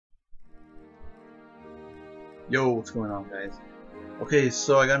Yo, what's going on, guys? Okay,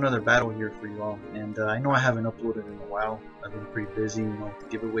 so I got another battle here for you all, and I know I haven't uploaded in a while. I've been pretty busy, with the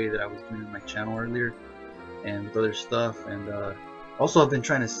giveaway that I was doing on my channel earlier, and with other stuff, and also I've been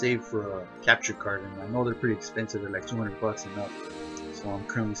trying to save for a capture card, and I know they're pretty expensive. They're like 200 bucks and up, so I'm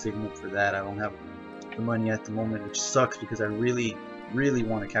currently saving up for that. I don't have the money at the moment, which sucks because I really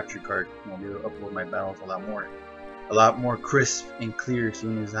want a capture card. Be able to upload my battles a lot more crisp and clear,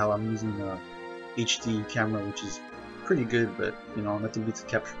 seeing as how I'm using HD camera, which is pretty good, but nothing beats a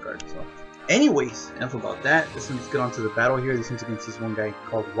capture card. So anyways, enough about that. Let's get on to the battle here. This one's against this one guy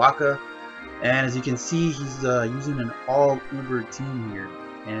called Waka, and as you can see, he's using an all Uber team here,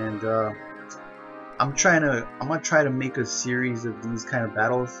 and I'm gonna try to make a series of these kind of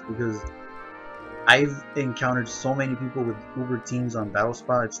battles because I've encountered so many people with Uber teams on Battle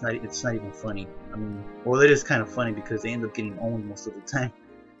Spot. It's not even funny. I mean, well, it is kind of funny because they end up getting owned most of the time.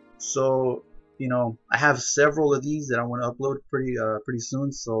 So I have several of these that I want to upload pretty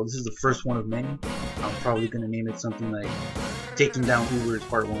soon. So this is the first one of many. I'm probably gonna name it something like "Taking Down Ubers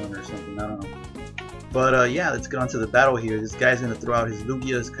Part 1" or something. I don't know. But yeah, let's get on to the battle here. This guy's gonna throw out his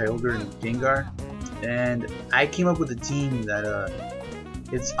Lugia, his Kyogre, and Gengar. And I came up with a team that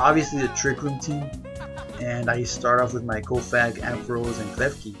it's obviously a Trick Room team. And I start off with my Kofag, Ampharos, and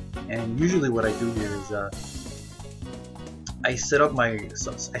Klefki. And usually what I do here is I set up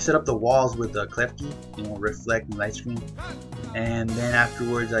the walls with the Klefki, reflect and light screen, and then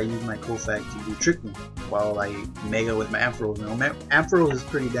afterwards I use my Kofag to do Trick Room while I Mega with my Ampharos. Ampharos is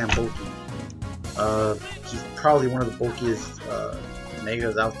pretty damn bulky. He's probably one of the bulkiest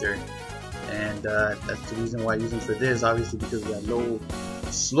Megas out there, and that's the reason why I use him for this. Obviously because of that low,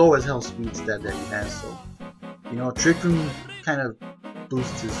 slow as hell speed stat that he has. So Trick Room kind of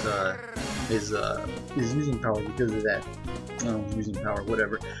boosts his using power because of that. Using power,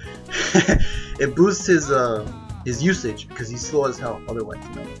 whatever. It boosts his usage because he's slow as hell otherwise,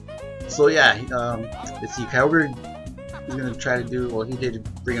 So yeah, let's see. Kyogre is gonna try to do. Well, he did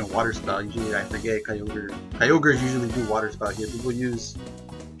bring in Water Spout. Usually, I forget Kyogres usually do Water Spout here. People use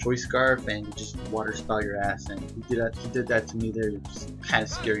Choice Scarf and you just Water Spout your ass, and he did that to me there. It was kind of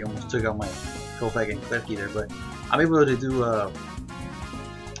scary. Almost took out my Kofag and Klefki there, but I'm able to do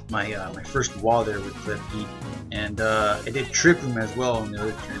my first wall there with Klefki, and I did Trick Room as well on the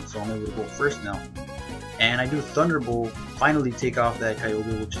other turn, so I'm able to go first now. And I do Thunderbolt, finally take off that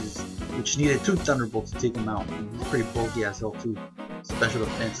Kyogre, which needed 2 Thunderbolts to take him out. He's pretty bulky as hell too. Special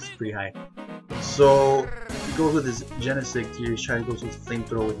defense is pretty high. So he goes with his Genesect here. He's trying to go with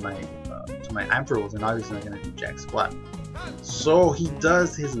Flamethrower with my Ampharos, and obviously not gonna do jack squat. So he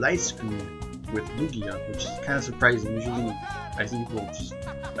does his light screen with Lugia, which is kind of surprising. Usually I see people just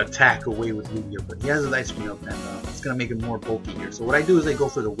attack away with Lugia, but he has a light screen up, and it's gonna make him more bulky here. So what I do is I go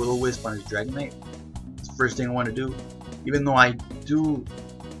for the Will-O-Wisp on his Dragonite. It's the first thing I want to do. Even though I do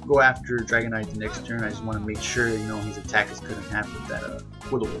go after Dragonite the next turn, I just want to make sure his attack is cut in half with that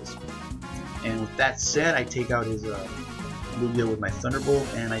Will-O-Wisp. And with that said, I take out his Lugia with my Thunderbolt,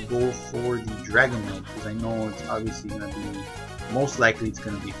 and I go for the Dragonite because I know it's obviously gonna be, most likely it's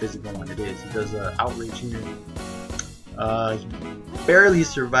gonna be physical when it is. He does Outrage here. He barely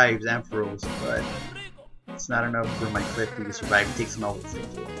survives Ampharos, but it's not enough for my Klefki to survive. He takes him out with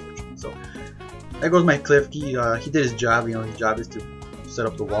Flamethrower, unfortunately. So there goes my Klefki. He did his job. His job is to set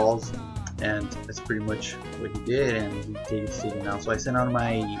up the walls, and that's pretty much what he did. And he takes it out. So I sent out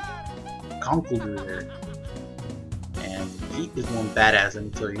my Conkeldurr there, and he is one badass. Let me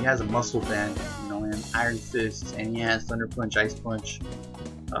tell you, he has a Muscle Band, and Iron Fist, and he has Thunder Punch, Ice Punch,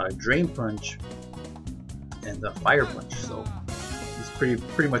 Drain Punch, and the Fire Punch. So he's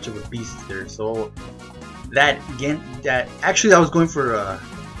pretty much of a beast there. So actually I was going for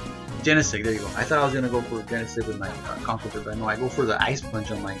Genesect. There you go. I thought I was gonna go for Genesect with my Conkeldurr, but no, I go for the Ice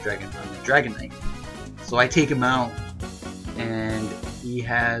Punch on my Dragonite. So I take him out, and he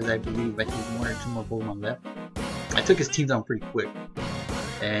has, I think 1 or 2 more Pokemon left. I took his team down pretty quick,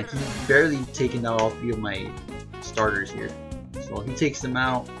 and he's barely taken out all 3 of my starters here. So he takes them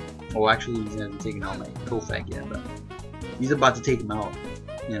out. Oh, actually, he hasn't taken out my Kofag yet, but he's about to take him out.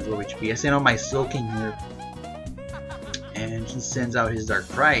 He has low HP. I sent out my Slowking here, and he sends out his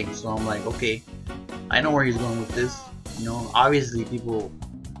Darkrai. So I'm like, okay, I know where he's going with this. Obviously people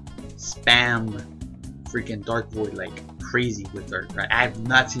spam freaking Dark Void like crazy with Darkrai. I have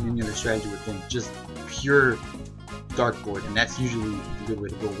not seen any other strategy with him. Just pure Dark Void, and that's usually a good way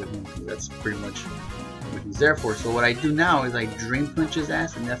to go with him because that's pretty much what he's there for. So what I do now is I Drain Punch his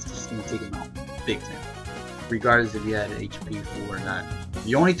ass, and that's just gonna take him out big time, regardless if he had an HP full or not.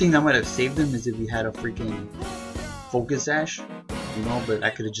 The only thing that might have saved him is if he had a freaking Focus Sash, but I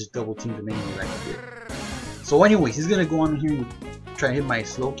could have just double teamed him anyway like I did. So anyways, he's gonna go on here and try to hit my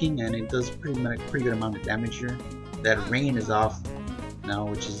Slowking, and it does pretty good amount of damage here. That rain is off now,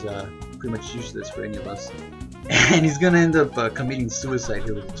 which is pretty much useless for any of us. And he's gonna end up committing suicide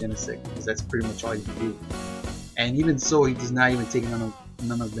here with the Genesect, because that's pretty much all he can do. And even so, he does not even take none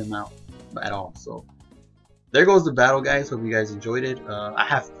of them out at all. So there goes the battle, guys. Hope you guys enjoyed it. I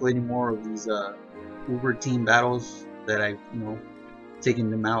have plenty more of these Uber team battles that I've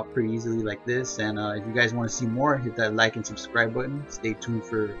taken them out pretty easily like this. And if you guys want to see more, hit that like and subscribe button. Stay tuned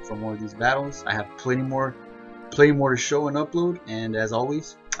for more of these battles. I have plenty more to show and upload. And as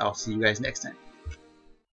always, I'll see you guys next time.